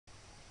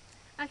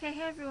Okay,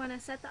 hey everyone, I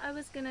said that I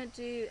was gonna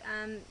do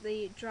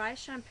the dry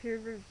shampoo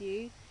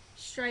review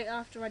straight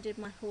after I did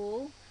my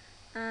haul.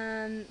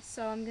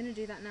 So I'm gonna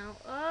do that now.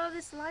 Oh,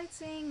 this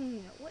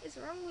lighting! What is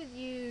wrong with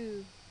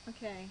you?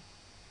 Okay,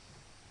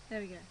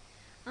 there we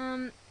go.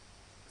 Um,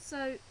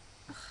 so,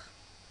 ugh,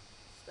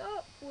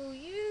 stop, will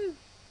you?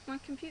 My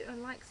computer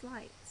likes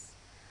lights.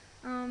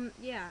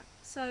 Yeah,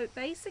 so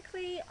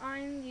basically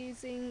I'm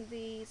using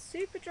the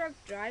Superdrug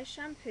Dry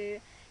Shampoo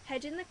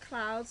Head in the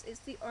Clouds. It's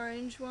the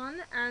orange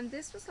one, and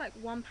this was like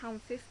 £1.50,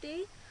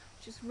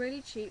 which is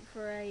really cheap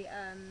for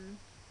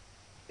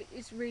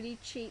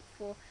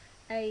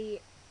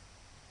a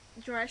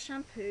dry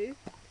shampoo.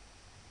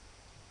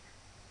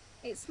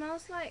 It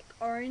smells like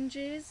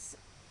oranges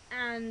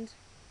and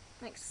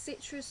like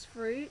citrus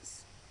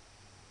fruits.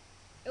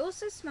 It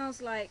also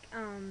smells like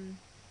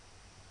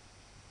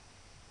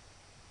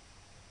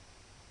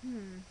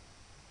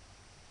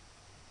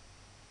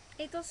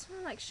it does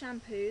smell like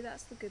shampoo,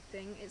 that's the good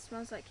thing. It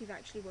smells like you've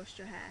actually washed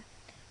your hair.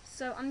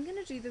 So I'm going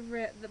to do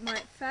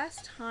my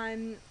first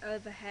time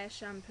of a hair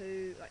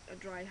shampoo, like a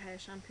dry hair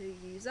shampoo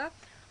user.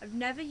 I've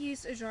never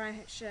used a dry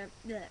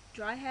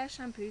hair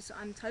shampoo, so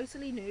I'm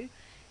totally new.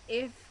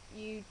 If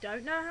you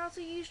don't know how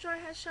to use dry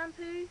hair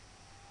shampoo,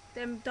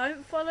 then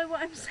don't follow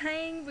what I'm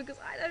saying, because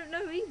I don't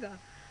know either.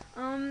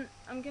 I'm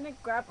going to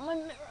grab my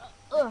mirror.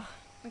 Ugh.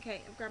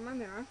 Okay, I've grabbed my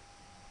mirror.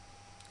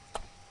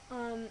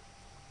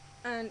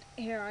 And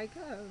here I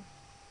go.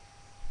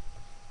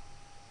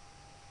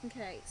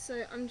 Okay,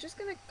 so I'm just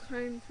going to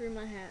comb through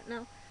my hair.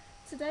 Now,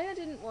 today I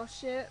didn't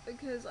wash it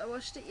because I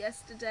washed it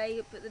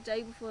yesterday, but the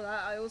day before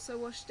that I also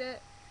washed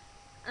it.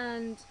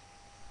 And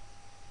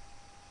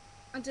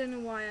I don't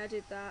know why I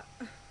did that.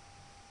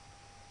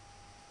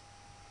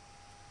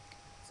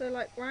 So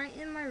like right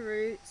in my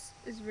roots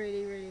is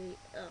really, really,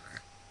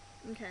 ugh.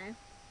 Okay.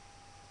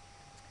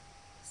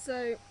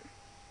 So,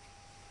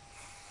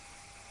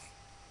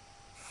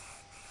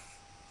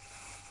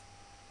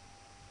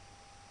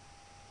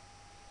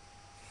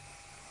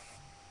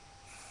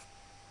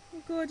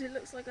 oh god, it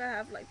looks like I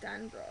have like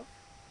dandruff.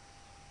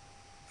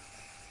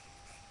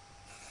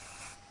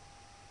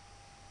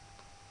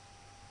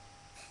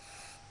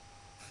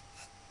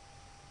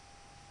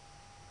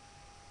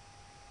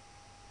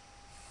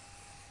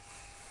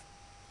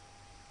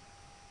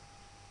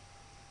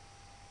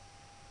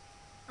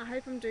 I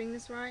hope I'm doing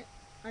this right.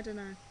 I don't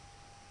know.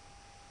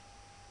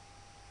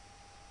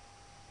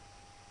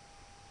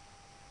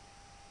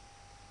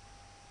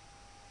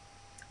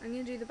 I'm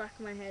going to do the back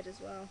of my head as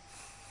well.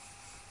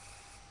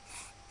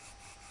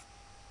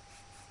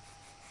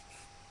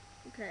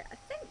 Okay, I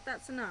think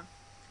that's enough.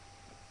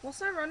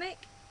 What's ironic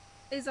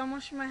is I'm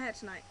washing my hair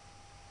tonight.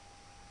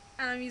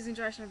 And I'm using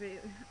dry shampoo.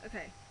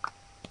 Okay.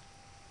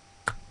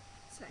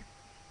 So.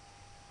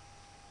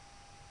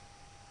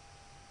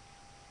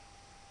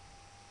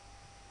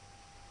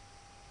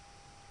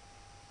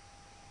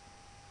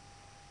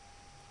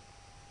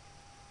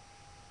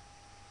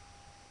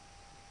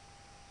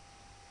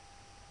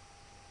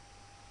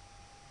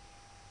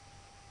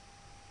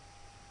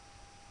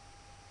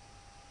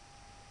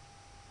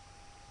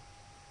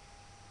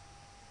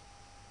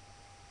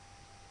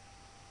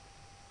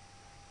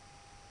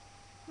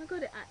 Oh my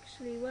god, it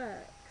actually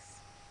works.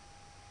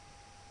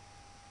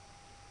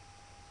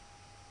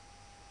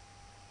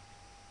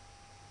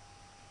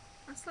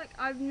 That's like,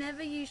 I've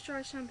never used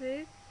dry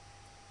shampoo.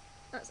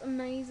 That's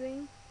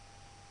amazing.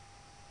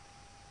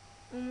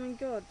 Oh my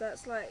god,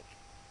 that's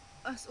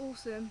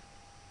awesome.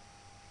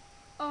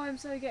 Oh, I'm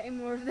so getting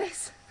more of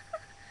this.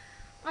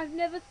 I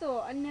never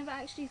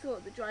actually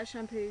thought that dry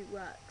shampoo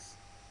works.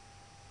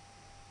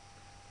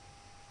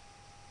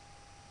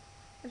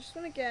 I just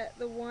want to get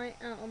the white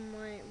out on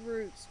my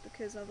roots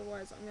because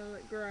otherwise I'm going to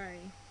look grey.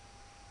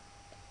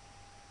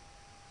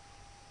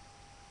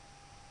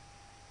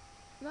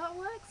 That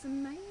works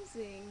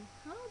amazing.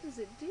 How does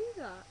it do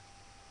that?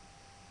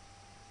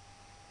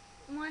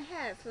 My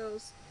hair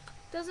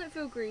doesn't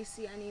feel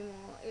greasy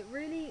anymore. It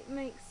really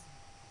makes,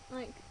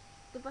 like,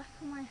 the back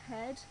of my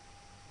head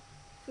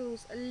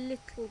feels a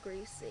little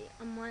greasy.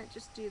 I might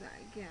just do that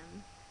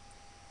again.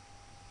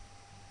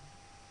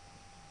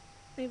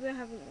 Maybe I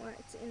haven't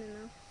worked it in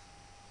enough.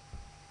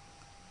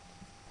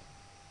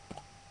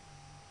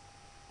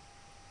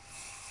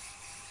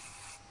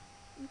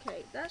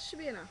 Okay, that should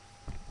be enough.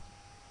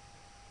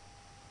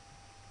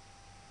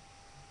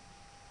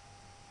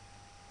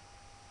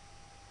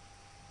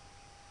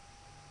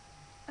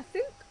 I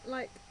think,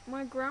 like,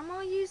 my grandma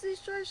uses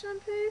dry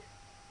shampoo.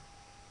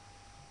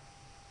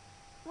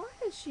 Why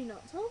has she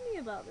not told me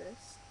about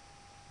this?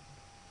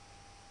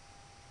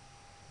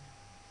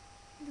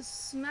 The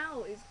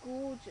smell is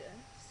gorgeous.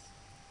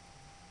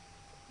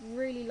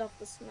 Really love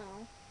the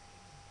smell.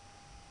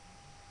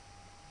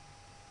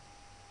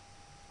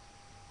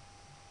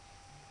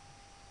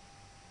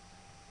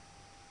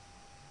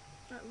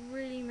 That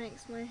really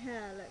makes my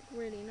hair look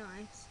really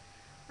nice.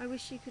 I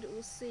wish you could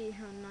all see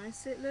how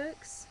nice it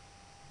looks.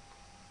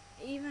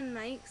 It even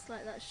makes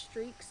like that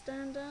streak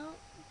stand out.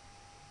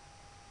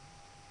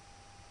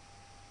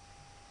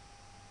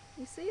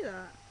 You see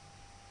that?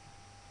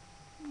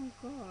 Oh my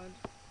god,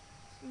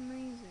 it's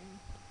amazing.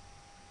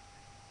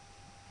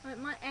 Like,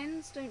 my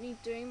ends don't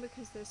need doing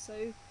because they're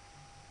so,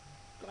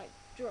 like,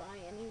 dry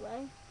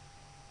anyway.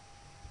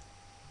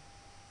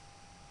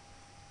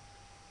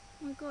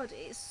 Oh my god,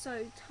 it's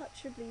so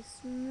touchably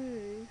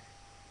smooth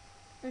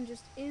and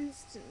just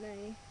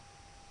instantly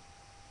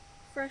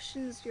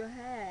freshens your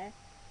hair.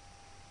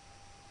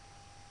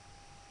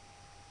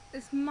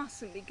 This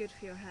mustn't be good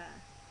for your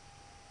hair,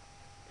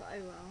 but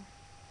oh well.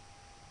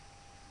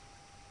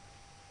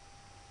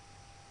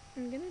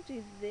 I'm gonna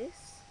do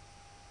this.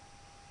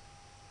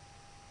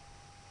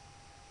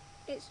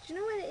 It's, do you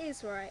know what it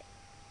is, right?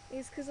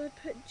 It's because I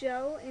put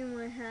gel in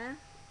my hair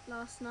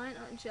last night.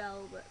 Not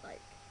gel, but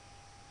like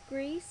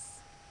grease,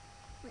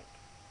 like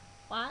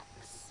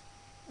wax.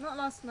 Not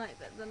last night,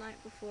 but the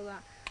night before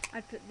that.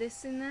 I put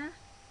this in there,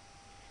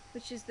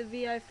 which is the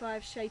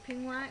VO5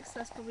 shaping wax.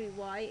 That's probably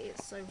why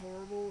it's so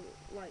horrible.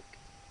 Like,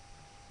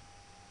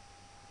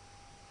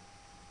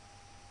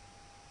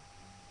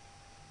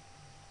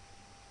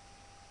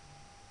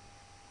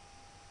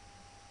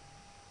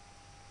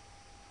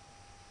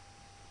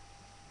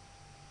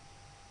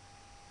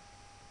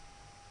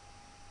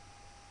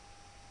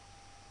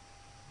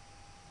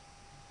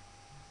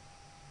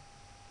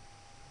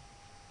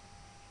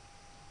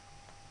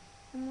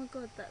 oh my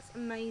god, that's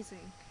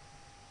amazing.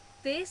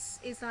 This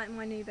is like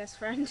my new best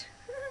friend.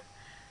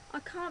 I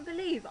can't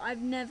believe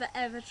I've never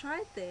ever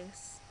tried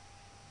this.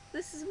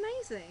 This is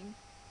amazing.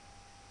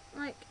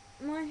 Like,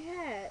 my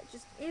hair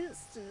just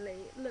instantly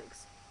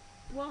looks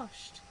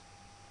washed.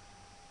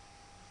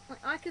 Like,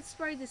 I could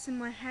spray this in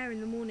my hair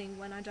in the morning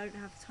when I don't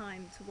have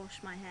time to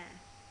wash my hair.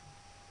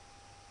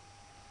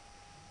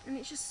 And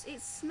it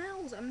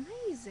smells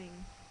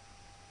amazing.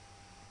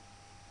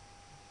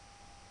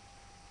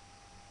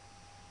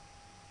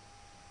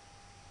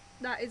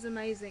 That is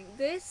amazing.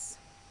 This,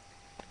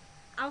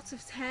 out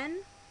of 10,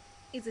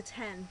 is a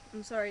 10.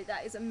 I'm sorry,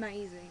 that is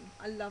amazing.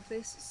 I love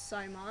this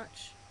so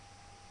much.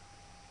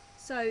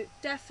 So,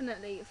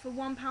 definitely, for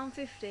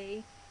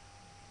 £1.50,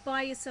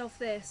 buy yourself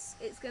this.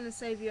 It's going to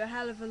save you a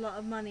hell of a lot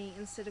of money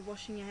instead of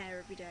washing your hair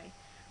every day.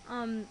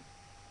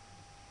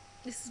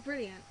 This is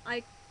brilliant.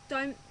 I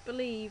don't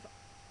believe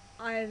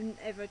I've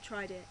ever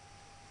tried it.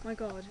 My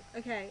god.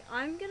 Okay,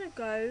 I'm gonna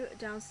go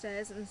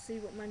downstairs and see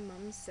what my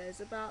mum says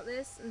about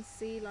this and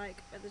see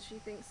like whether she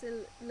thinks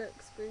it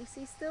looks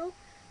greasy still.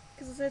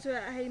 Because I said to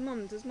her, hey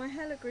mum, does my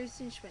hair look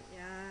greasy? And she went,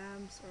 yeah,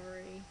 I'm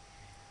sorry.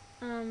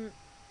 Oh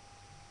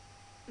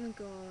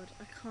god,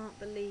 I can't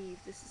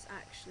believe this has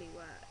actually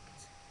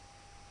worked.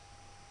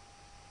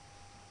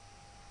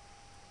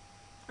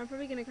 I'm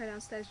probably gonna go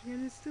downstairs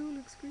and it still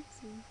looks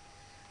greasy.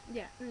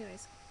 Yeah,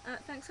 anyways.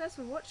 Thanks guys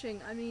for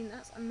watching. I mean,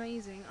 that's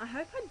amazing. I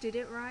hope I did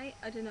it right.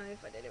 I don't know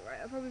if I did it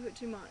right. I probably put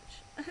too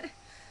much. I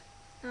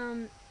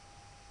don't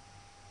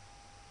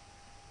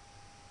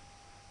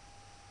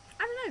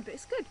know, but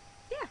it's good.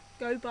 Yeah,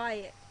 go buy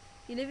it.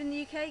 If you live in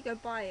the UK, go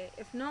buy it.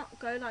 If not,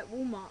 go like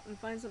Walmart and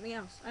find something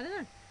else. I don't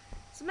know.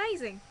 It's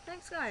amazing.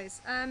 Thanks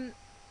guys.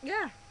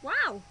 Yeah,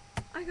 wow.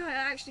 I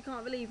actually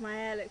can't believe my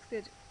hair looks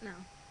good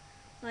now.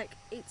 Like,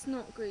 it's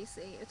not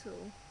greasy at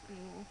all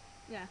anymore.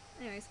 Yeah,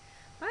 anyways.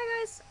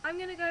 Bye guys, I'm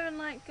gonna go and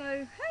like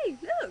go, hey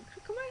look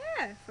at my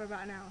hair for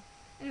about an hour.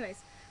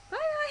 Anyways, bye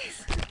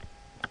guys!